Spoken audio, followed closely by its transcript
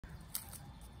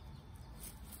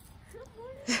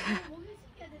몸을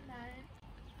시켜야 된다.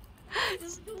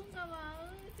 너무 좋은가 봐.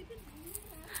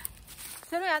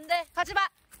 재롱이 안 돼. 가지 마.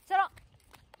 재롱.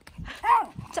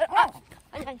 재롱.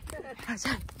 아니.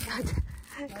 가자.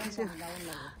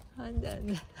 안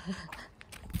돼.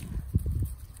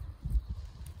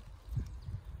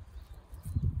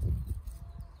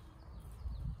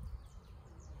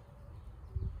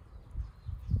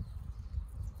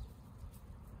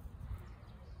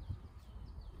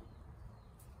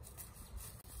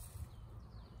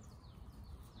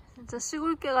 진짜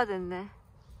시골개가 됐네.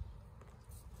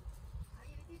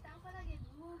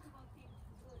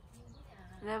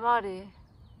 내 말이.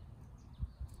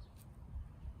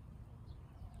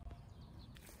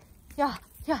 야,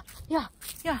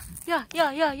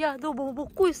 너 뭐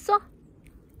먹고 있어?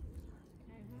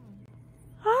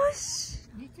 아씨.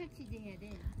 밀착치즈 해야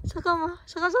돼. 잠깐만.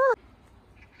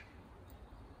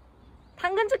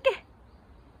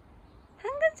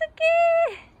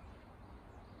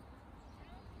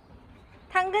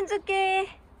 당근 줄게.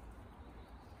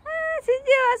 아,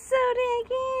 드디어 왔어, 우리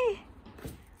애기.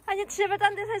 아니, 제발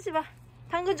딴 데 사지 마.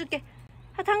 당근 줄게.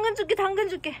 당근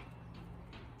줄게.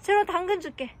 재롱 당근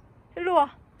줄게. 일로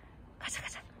와.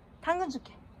 가자. 당근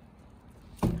줄게.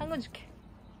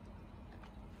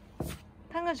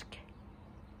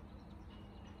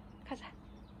 가자.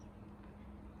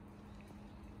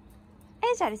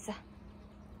 에이, 잘했어.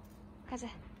 가자.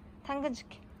 당근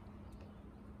줄게.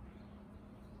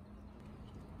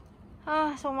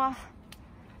 아, 정말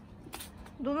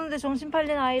노는데 정신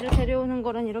팔린 아이를 데려오는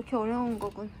거란 이렇게 어려운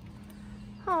거군.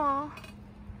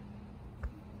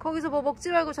 거기서 뭐 먹지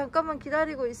말고 잠깐만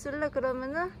기다리고 있을래?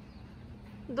 그러면은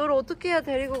너를 어떻게 해야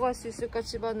데리고 갈 수 있을까,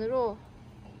 집 안으로?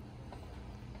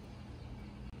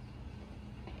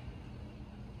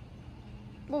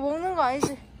 뭐 먹는 거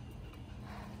아니지?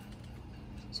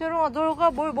 재롱아,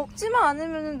 너가 뭘 먹지만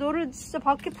않으면 너를 진짜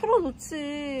밖에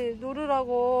풀어놓지.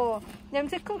 놀으라고.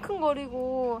 냄새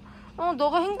킁킁거리고.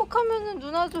 너가 행복하면은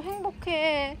누나도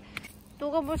행복해.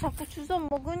 너가 뭘 자꾸 주워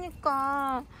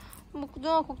먹으니까 뭐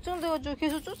누나 걱정돼가지고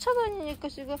계속 쫓아다니니까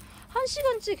지금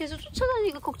 1시간째 계속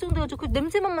쫓아다니니까 걱정돼가지고. 그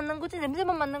냄새만 맡는 거지?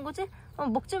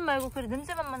 먹지 말고. 그래,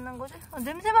 냄새만 맡는 거지?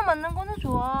 냄새만 맡는 거는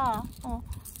좋아.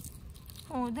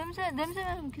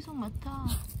 냄새만 계속 맡아.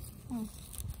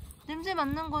 냄새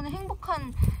맡는 거는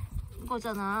행복한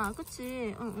거잖아.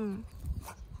 그치? 응.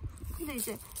 근데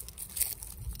이제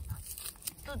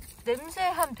또 냄새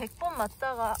한 100번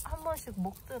맡다가 한 번씩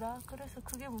먹더라. 그래서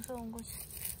그게 무서운 거지.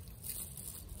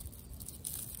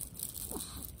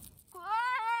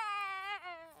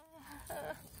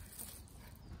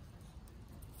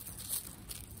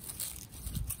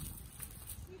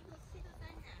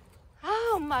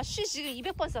 아, 엄마 쉬 지금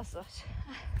 200번 쌌어.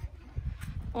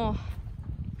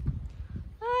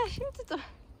 힘들다.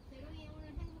 재롱이 오늘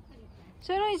행복하겠다.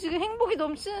 재롱이 지금 행복이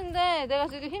넘치는데 내가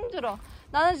지금 힘들어.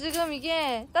 나는 지금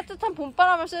이게 따뜻한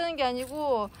봄바람을 쐬는 게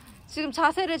아니고 지금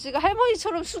자세를 지금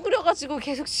할머니처럼 수그려가지고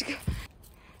계속 지금.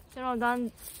 재롱아,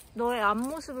 난 너의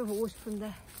앞모습을 보고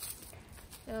싶은데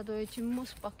내가 너의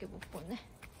뒷모습밖에 못 보네.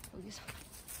 여기서.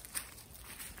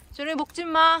 재롱이 먹지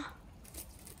마.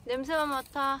 냄새만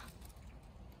맡아.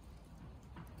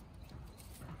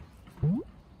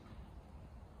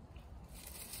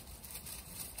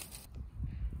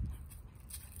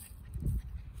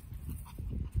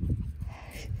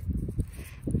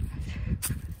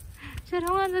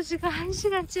 재롱아, 너 지금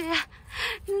 1시간째야.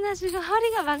 누나 지금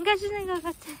허리가 망가지는 것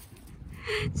같아.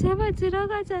 제발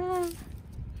들어가자.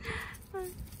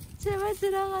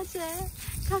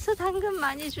 가서 당근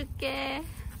많이 줄게.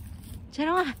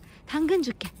 재롱아, 당근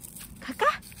줄게. 갈까?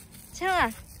 재롱아,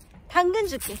 당근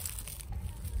줄게.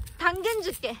 당근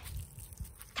줄게,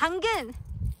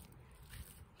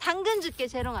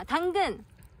 재롱아.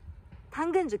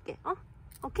 당근 줄게.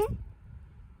 오케이?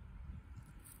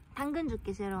 당근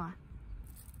줄게, 재롱아.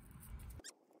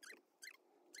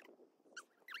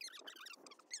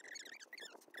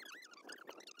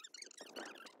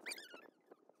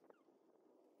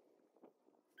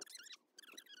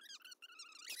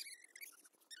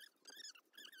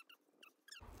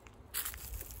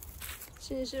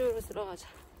 진실로 들어가자.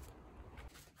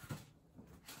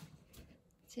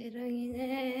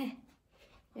 재롱이네,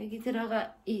 여기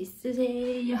들어가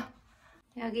있으세요.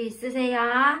 여기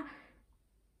있으세요가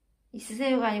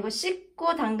아니고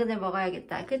씻고 당근을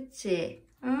먹어야겠다. 그치?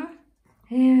 응?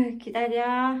 에휴,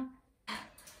 기다려.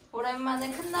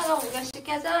 오랜만에 큰나가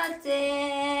목욕시켜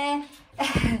줬지.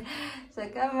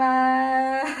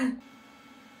 잠깐만.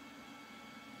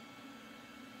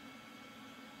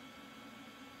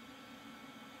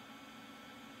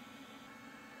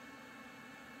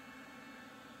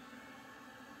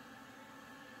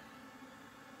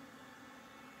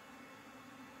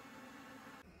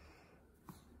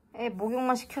 애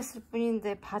목욕만 시켰을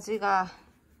뿐인데 바지가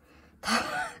다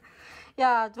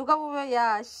야 누가 보면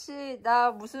야 씨 나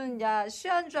무슨 야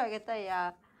쉬한 줄 알겠다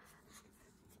야.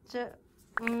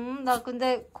 나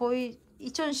근데 거의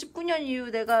 2019년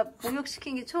이후 내가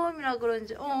목욕시킨 게 처음이라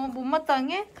그런지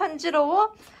못마땅해?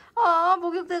 간지러워? 아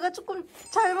목욕 내가 조금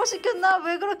잘못 시켰나?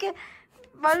 왜 그렇게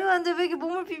말도 안 돼? 왜 이렇게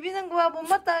몸을 비비는 거야?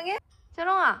 못마땅해?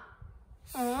 재롱아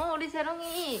우리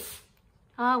재롱이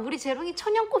우리 재롱이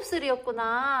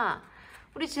천연곱슬이었구나.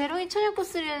 우리 재롱이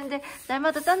천연곱슬이었는데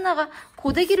날마다 짠나가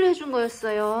고데기를 해준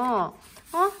거였어요.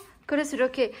 그래서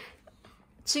이렇게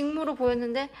직무로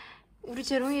보였는데 우리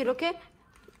재롱이 이렇게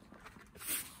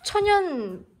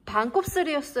천연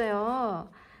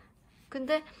반곱슬이었어요.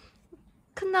 근데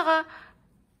큰나가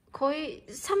거의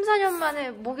 3, 4년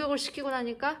만에 목욕을 시키고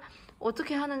나니까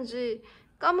어떻게 하는지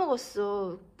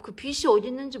까먹었어. 그 빛이 어디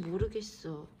있는지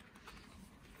모르겠어.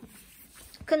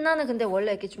 큰나는 근데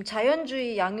원래 이렇게 좀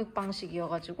자연주의 양육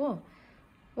방식이어가지고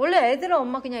원래 애들은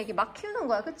엄마 그냥 이렇게 막 키우는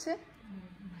거야, 그치?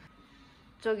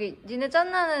 저기 니네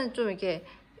짠나는 좀 이렇게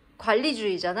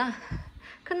관리주의잖아.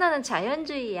 큰나는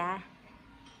자연주의야.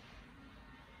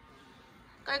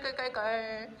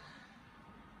 깔깔깔깔.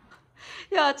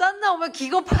 야 짠나 오면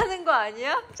기겁하는 거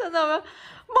아니야? 짠나 오면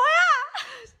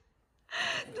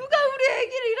뭐야? 누가 우리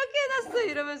애기를 이렇게 해놨어?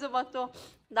 이러면서 막 또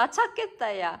나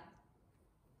찾겠다 야.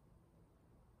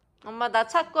 엄마 나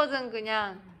찾거든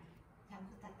그냥.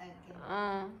 잠수 탔다 이렇게.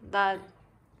 나.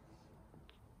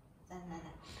 짠나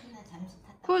큰나 잠수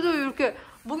탔다. 그래도 이렇게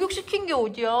목욕시킨 게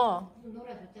어디야?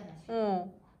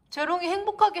 놀아줬잖아. 재롱이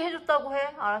행복하게 해줬다고 해.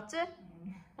 알았지?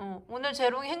 오늘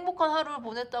재롱이 행복한 하루를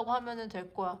보냈다고 하면은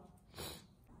될 거야.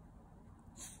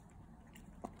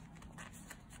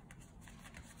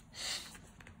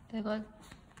 내가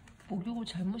목욕을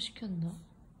잘못 시켰나?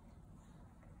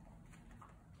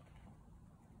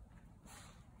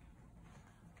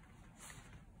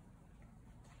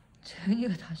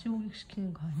 재롱이가 다시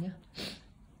목욕시키는 거 아니야?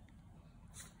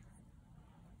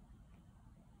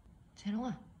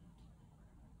 재롱아.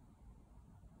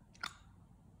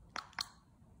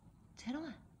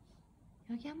 재롱아.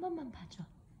 여기 한 번만 봐줘.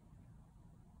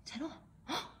 재롱아.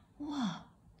 헉! 우와.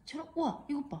 재롱, 우와.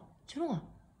 이것 봐. 재롱아.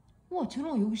 우와,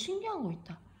 재롱아. 여기 신기한 거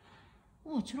있다.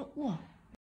 우와, 재롱, 우와.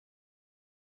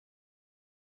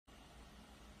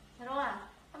 재롱아,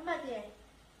 한마디 해.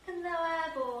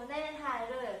 큰나와 보낸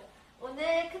하루.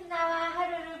 오늘 큰나와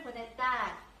하루를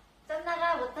보냈다.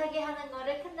 짠나가 못하게 하는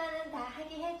거를 큰나는 다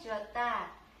하게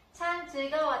해주었다. 참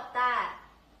즐거웠다.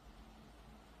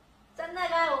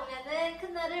 짠나가 오면은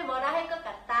큰나를 뭐라 할 것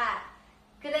같다.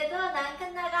 그래도 난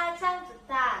큰나가 참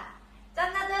좋다.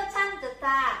 짠나도 참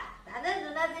좋다. 나는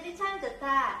누나들이 참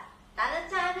좋다. 나는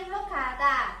참